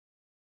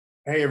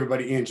Hey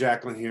everybody, Ian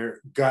Jacklin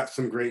here. Got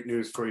some great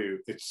news for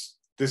you.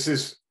 This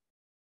is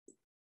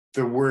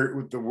the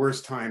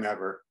worst time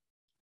ever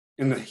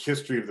in the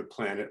history of the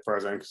planet, as far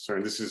as I'm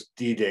concerned. This is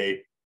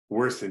D-Day,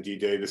 worse than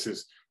D-Day. This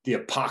is the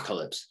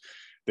apocalypse.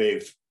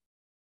 They've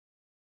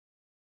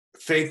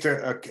faked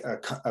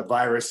a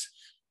virus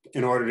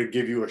in order to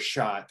give you a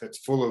shot that's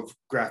full of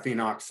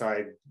graphene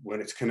oxide. When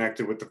it's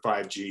connected with the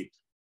 5G,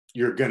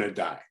 you're gonna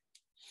die.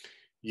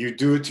 You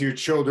do it to your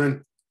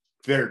children,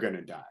 they're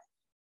gonna die.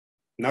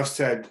 Enough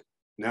said.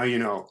 Now you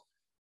know.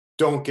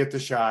 Don't get the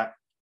shot.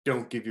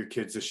 Don't give your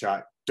kids the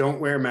shot. Don't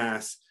wear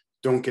masks.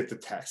 Don't get the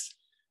test,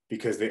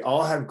 because they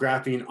all have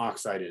graphene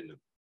oxide in them.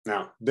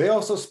 Now, they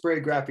also spray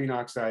graphene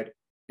oxide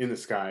in the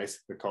skies.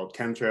 They're called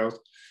chemtrails.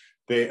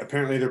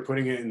 Apparently they're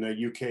putting it in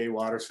the UK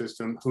water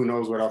system. Who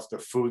knows what else, the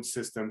food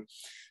system.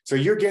 So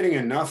you're getting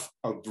enough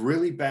of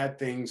really bad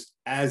things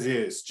as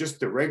is. Just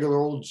the regular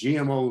old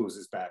GMOs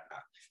is bad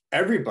enough.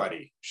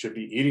 Everybody should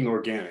be eating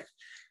organic.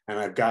 And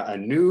I've got a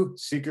new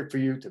secret for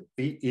you to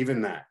beat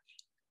even that.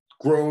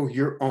 Grow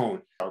your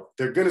own.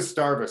 They're going to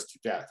starve us to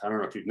death. I don't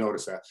know if you've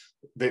noticed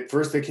that.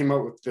 First, they came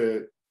out with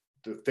the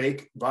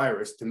fake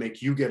virus to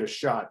make you get a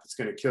shot that's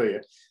going to kill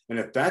you. And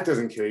if that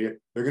doesn't kill you,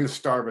 they're going to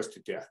starve us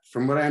to death.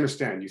 From what I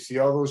understand, you see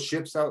all those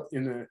ships out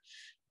in the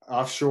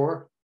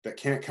offshore that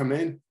can't come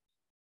in,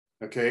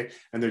 okay?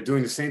 And they're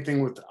doing the same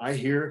thing with, I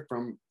hear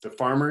from the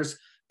farmers,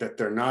 that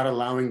they're not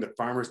allowing the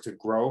farmers to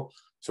grow.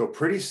 So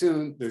pretty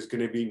soon there's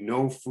going to be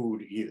no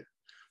food either.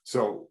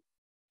 So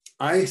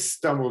I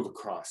stumbled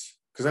across,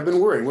 because I've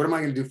been worrying, what am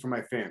I going to do for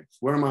my family?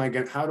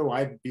 How do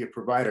I be a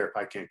provider if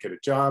I can't get a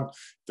job?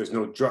 There's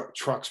no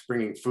trucks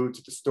bringing food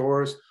to the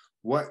stores.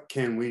 What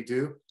can we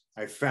do?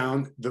 I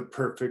found the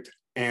perfect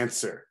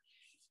answer.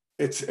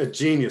 It's a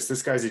genius.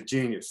 This guy's a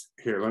genius.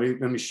 Here,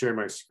 let me share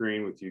my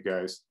screen with you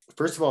guys.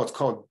 First of all, it's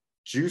called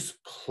Juice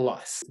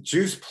Plus.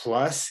 Juice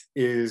Plus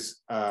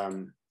is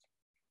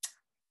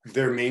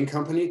their main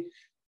company.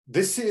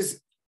 This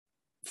is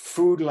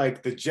food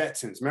like the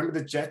Jetsons. Remember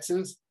the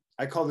Jetsons?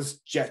 I call this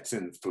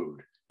Jetson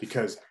food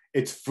because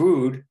it's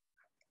food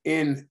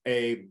in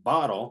a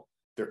bottle.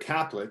 They're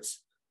caplets,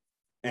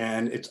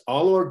 and it's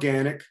all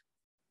organic.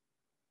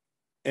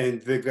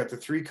 And they've got the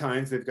three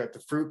kinds. They've got the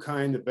fruit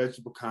kind, the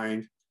vegetable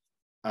kind,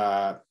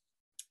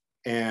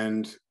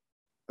 and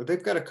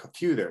they've got a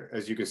few there,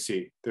 as you can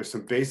see. There's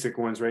some basic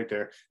ones right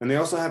there. And they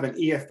also have an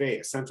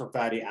EFA, essential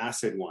fatty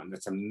acid one.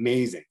 That's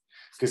amazing.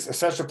 Because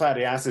essential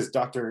fatty acids,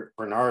 Dr.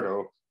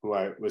 Bernardo, who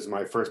was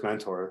my first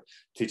mentor,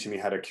 teaching me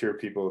how to cure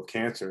people with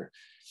cancer,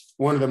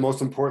 one of the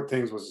most important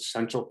things was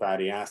essential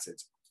fatty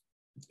acids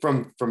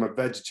from a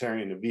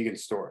vegetarian and vegan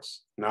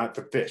source, not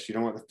the fish. You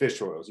don't want the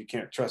fish oils. You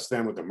can't trust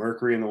them with the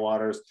mercury in the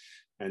waters.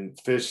 And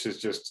fish is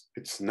just,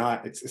 it's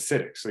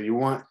acidic. So you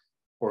want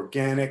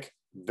organic,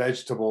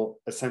 vegetable,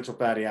 essential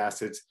fatty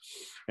acids.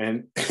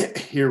 And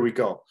here we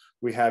go.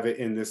 We have it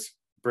in this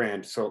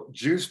brand. So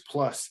Juice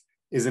Plus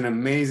is an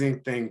amazing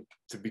thing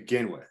to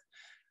begin with.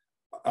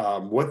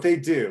 What they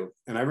do,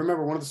 and I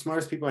remember one of the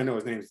smartest people I know,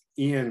 his name is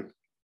Ian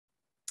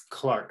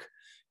Clark.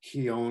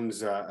 He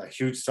owns a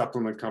huge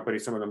supplement company,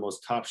 some of the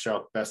most top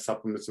shelf, best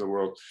supplements in the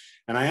world.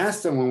 And I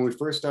asked him when we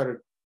first started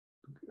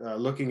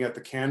looking at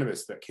the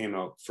cannabis that came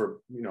out for,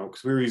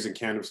 because we were using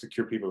cannabis to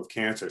cure people with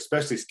cancer,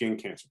 especially skin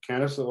cancer.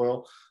 Cannabis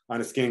oil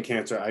on a skin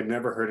cancer, I've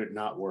never heard it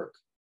not work.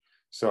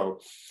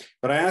 So,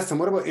 but I asked him,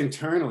 what about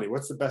internally?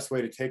 What's the best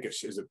way to take it?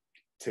 Is it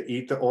to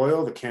eat the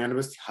oil, the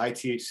cannabis, high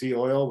THC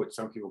oil, which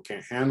some people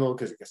can't handle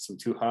because it gets them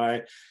too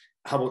high?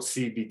 How about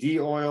CBD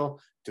oil?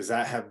 Does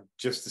that have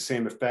just the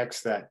same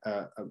effects that,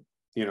 the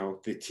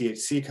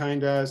THC kind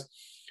does?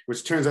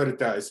 Which turns out it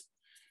does.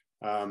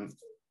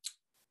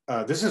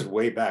 This is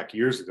way back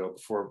years ago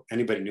before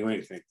anybody knew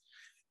anything.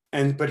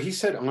 But he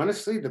said,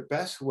 honestly, the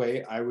best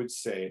way, I would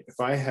say, if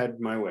I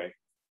had my way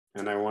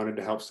and I wanted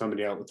to help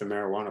somebody out with the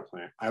marijuana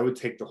plant, I would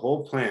take the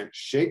whole plant,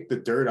 shake the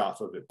dirt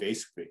off of it,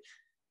 basically,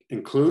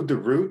 include the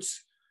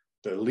roots,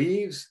 the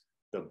leaves,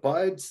 the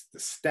buds, the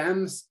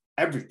stems,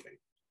 everything.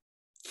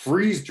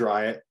 Freeze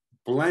dry it,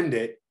 blend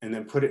it, and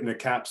then put it in the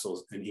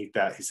capsules and eat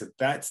that. He said,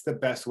 that's the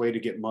best way to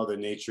get Mother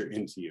Nature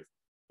into you,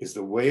 is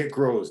the way it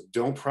grows.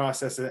 Don't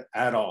process it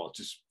at all.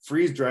 Just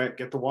freeze dry it,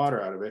 get the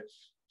water out of it,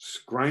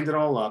 just grind it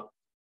all up,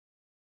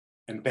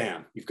 and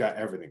bam, you've got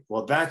everything.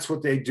 Well, that's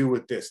what they do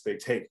with this. They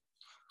take,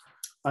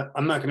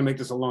 I'm not going to make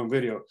this a long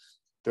video.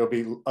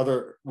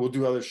 We'll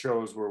do other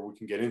shows where we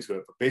can get into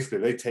it. But basically,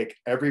 they take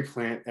every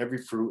plant, every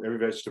fruit, every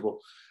vegetable,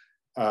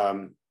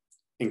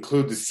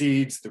 include the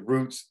seeds, the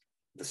roots,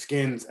 the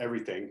skins,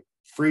 everything,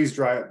 freeze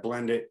dry it,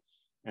 blend it,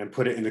 and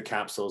put it into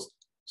capsules.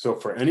 So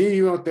for any of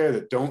you out there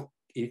that don't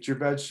eat your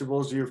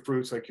vegetables or your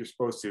fruits like you're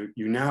supposed to,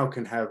 you now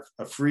can have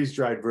a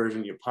freeze-dried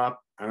version. You pop,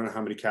 I don't know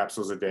how many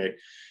capsules a day,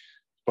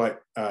 but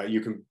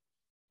you can,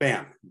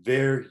 bam,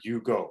 there you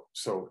go.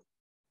 So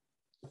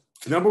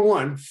number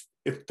one,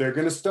 if they're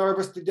going to starve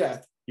us to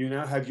death, you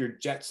now have your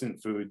Jetson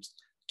foods,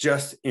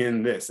 just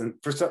in this. And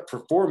for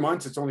 4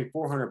 months, it's only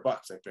 $400,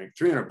 I think,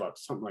 $300,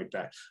 something like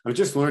that. I'm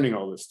just learning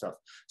all this stuff.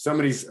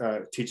 Somebody's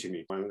teaching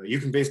me. You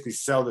can basically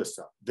sell this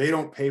stuff. They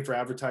don't pay for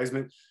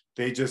advertisement.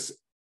 They just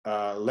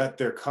let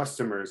their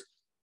customers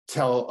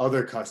tell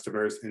other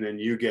customers, and then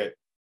you get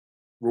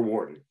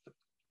rewarded.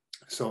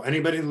 So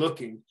anybody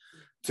looking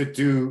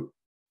to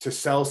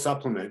sell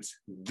supplements,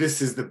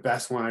 this is the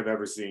best one I've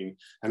ever seen.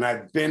 And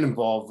I've been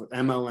involved with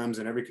MLMs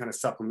and every kind of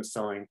supplement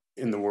selling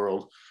in the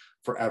world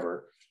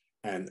forever.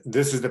 And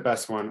this is the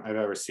best one I've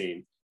ever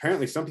seen.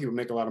 Apparently some people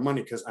make a lot of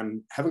money because I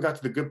haven't got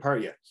to the good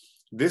part yet.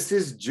 This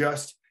is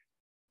just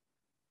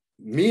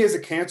me as a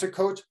cancer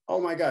coach.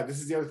 Oh my God, this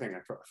is the other thing I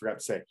forgot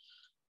to say.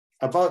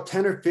 About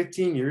 10 or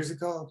 15 years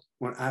ago,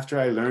 after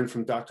I learned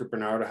from Dr.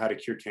 Bernardo how to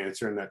cure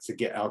cancer, and that's to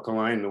get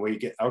alkaline. And the way you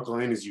get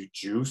alkaline is you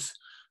juice.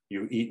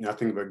 You eat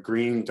nothing but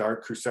green,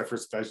 dark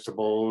cruciferous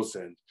vegetables,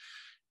 and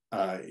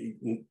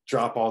you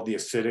drop all the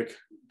acidic,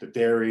 the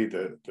dairy,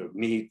 the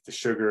meat, the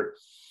sugar,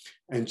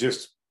 and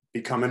just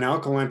become an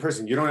alkaline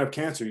person. You don't have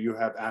cancer, you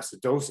have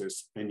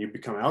acidosis, and you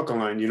become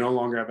alkaline. You no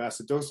longer have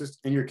acidosis,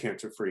 and you're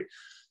cancer-free.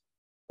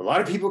 A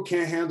lot of people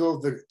can't handle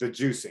the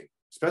juicing,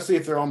 especially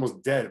if they're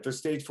almost dead. If they're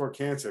stage 4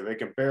 cancer, they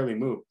can barely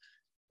move.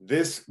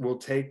 This will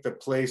take the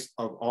place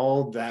of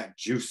all that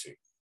juicing.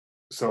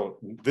 So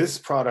this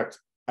product,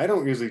 I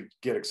don't usually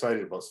get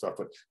excited about stuff,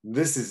 but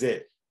this is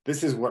it.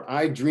 This is what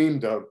I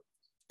dreamed of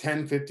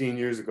 10, 15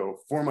 years ago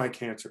for my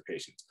cancer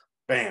patients.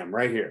 Bam,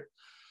 right here.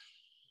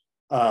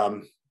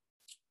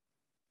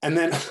 And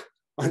then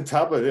on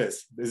top of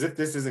this, as if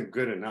this isn't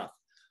good enough,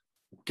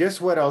 guess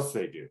what else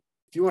they do?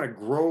 If you want to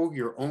grow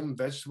your own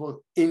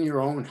vegetables in your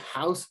own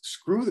house,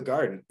 screw the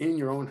garden, in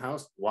your own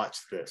house, watch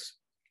this.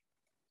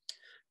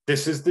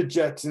 This is the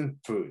Jetson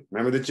food.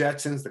 Remember the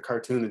Jetsons, the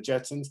cartoon, the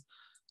Jetsons?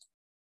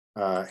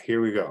 Here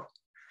we go.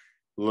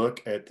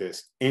 Look at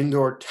this.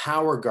 Indoor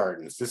tower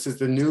gardens. This is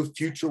the new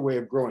future way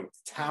of growing.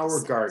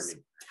 Tower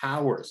gardening.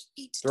 Towers.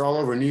 They're all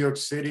over New York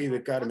City.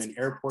 They've got them in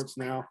airports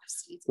now.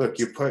 Look,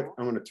 you put,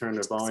 I'm going to turn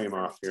the volume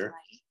off here.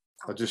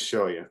 I'll just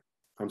show you.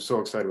 I'm so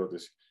excited about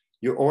this.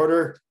 You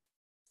order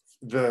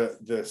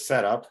the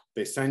setup.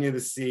 They send you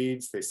the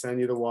seeds. They send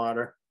you the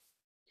water.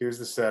 Here's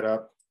the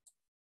setup.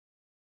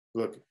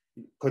 Look,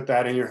 put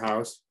that in your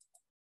house.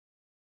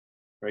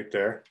 Right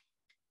there.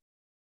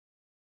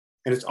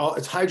 And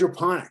it's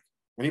hydroponic.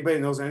 Anybody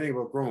that knows anything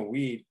about growing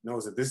weed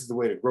knows that this is the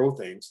way to grow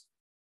things.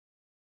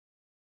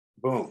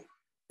 Boom.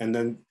 And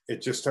then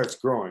it just starts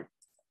growing.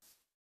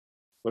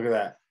 Look at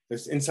that.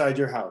 It's inside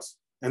your house.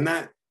 And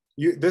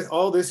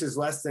all this is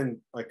less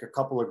than like a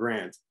couple of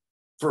grand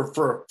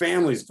for a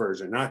family's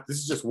version. This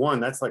is just one.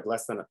 That's like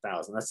less than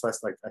 1,000. That's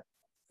less like,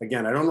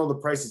 again, I don't know the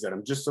prices yet.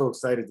 I'm just so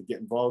excited to get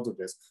involved with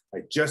this. I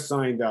just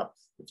signed up.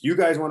 If you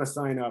guys want to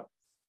sign up,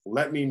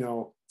 let me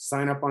know.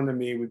 Sign up under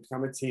me. We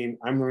become a team.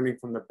 I'm learning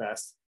from the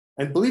best.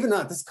 And believe it or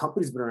not, this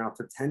company's been around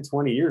for 10,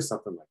 20 years,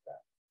 something like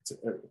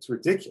that. It's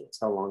ridiculous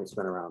how long it's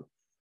been around.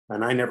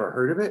 And I never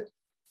heard of it.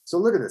 So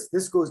look at this.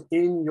 This goes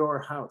in your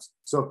house.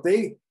 So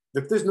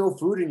if there's no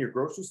food in your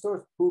grocery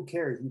store, who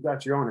cares? You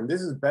got your own. And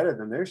this is better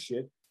than their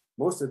shit.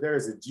 Most of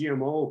theirs is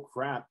GMO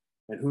crap.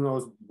 And who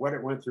knows what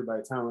it went through by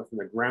the time it went from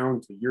the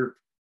ground to your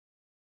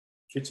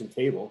kitchen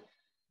table.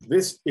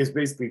 This is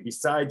basically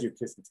beside your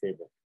kitchen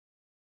table.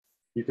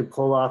 You can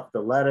pull off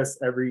the lettuce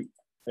every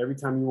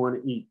time you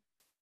want to eat.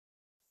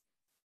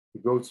 You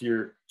go to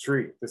your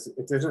tree.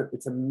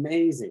 It's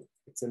amazing.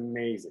 It's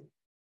amazing.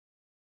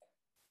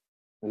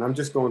 And I'm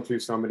just going through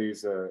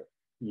somebody's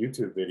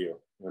YouTube video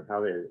on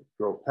how they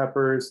grow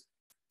peppers,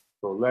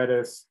 grow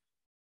lettuce.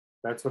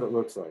 That's what it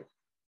looks like.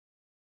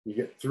 You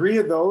get 3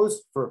 of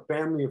those for a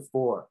family of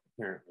 4,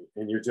 apparently,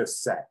 and you're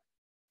just set.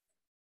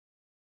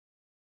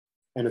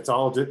 And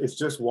it's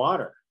just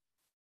water.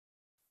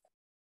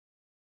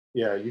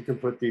 Yeah, you can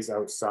put these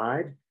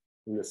outside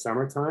in the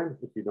summertime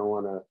if you don't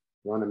want to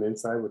run them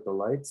inside with the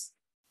lights.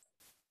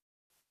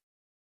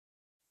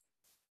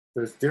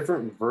 There's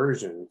different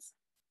versions.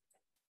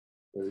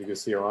 As you can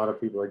see, a lot of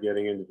people are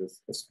getting into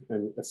this,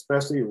 and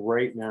especially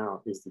right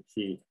now is the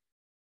key.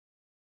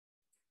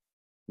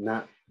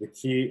 The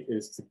key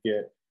is to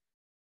get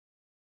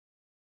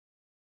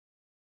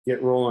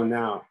rolling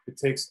now. It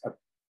takes a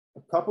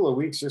couple of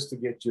weeks just to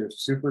get your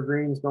super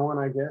greens going,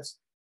 I guess.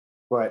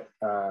 But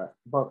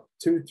about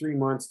 2-3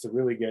 months to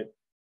really get,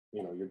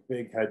 your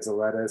big heads of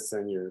lettuce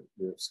and your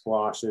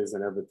squashes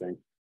and everything.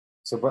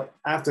 So, but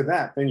after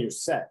that, then you're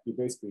set. You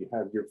basically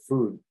have your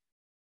food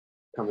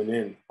coming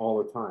in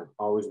all the time,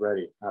 always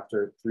ready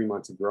after 3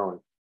 months of growing.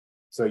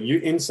 So you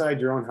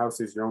inside your own house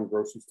is your own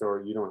grocery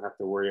store. You don't have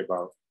to worry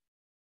about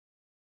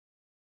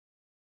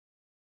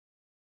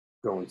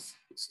going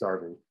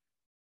starving.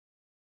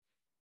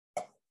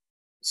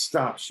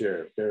 Stop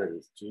share. There it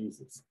is.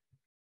 Jesus.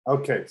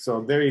 Okay,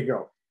 so there you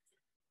go.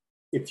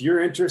 If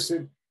you're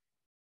interested,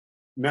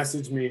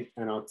 message me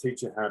and I'll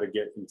teach you how to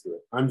get into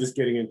it. I'm just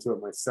getting into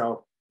it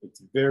myself.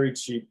 It's very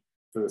cheap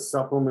for the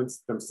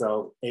supplements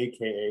themselves,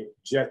 AKA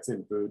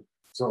Jetson food.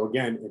 So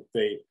again,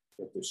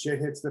 if the shit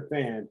hits the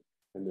fan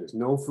and there's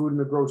no food in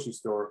the grocery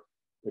store,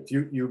 If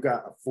you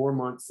got a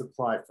 4-month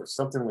supply for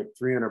something like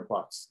 $300,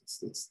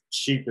 it's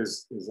cheap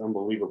is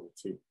unbelievable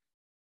cheap.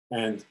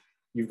 And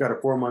you've got a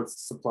 4-month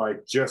supply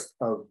just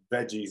of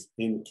veggies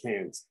in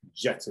cans,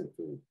 Jetson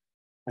food.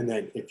 And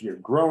then if you're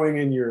growing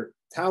in your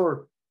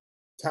tower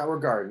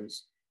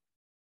gardens,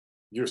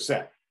 you're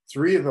set.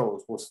 3 of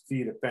those will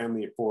feed a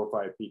family of 4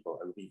 or 5 people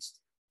at least.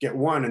 Get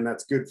 1, and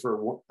that's good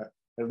for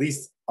at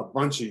least a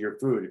bunch of your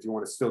food. If you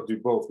want to still do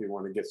both, you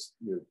want to get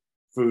your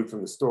food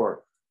from the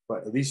store,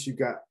 but at least you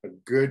got a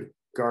good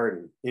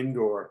garden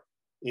indoor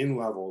in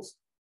levels,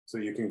 so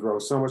you can grow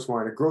so much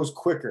more, and it grows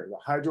quicker. The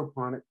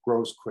hydroponic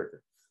grows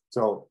quicker.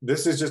 So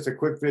this is just a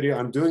quick video.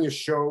 I'm doing a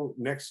show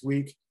next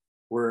week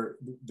where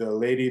the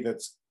lady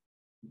that's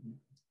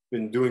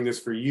been doing this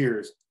for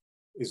years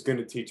is going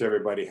to teach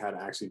everybody how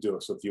to actually do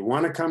it. So if you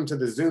want to come to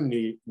the Zoom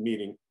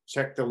meeting,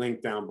 check the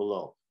link down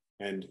below,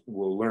 and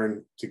we'll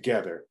learn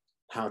together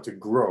how to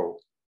grow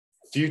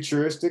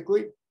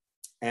futuristically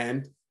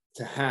and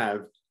to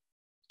have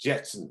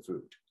Jetson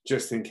food,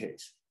 just in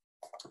case.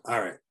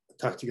 All right,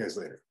 talk to you guys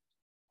later.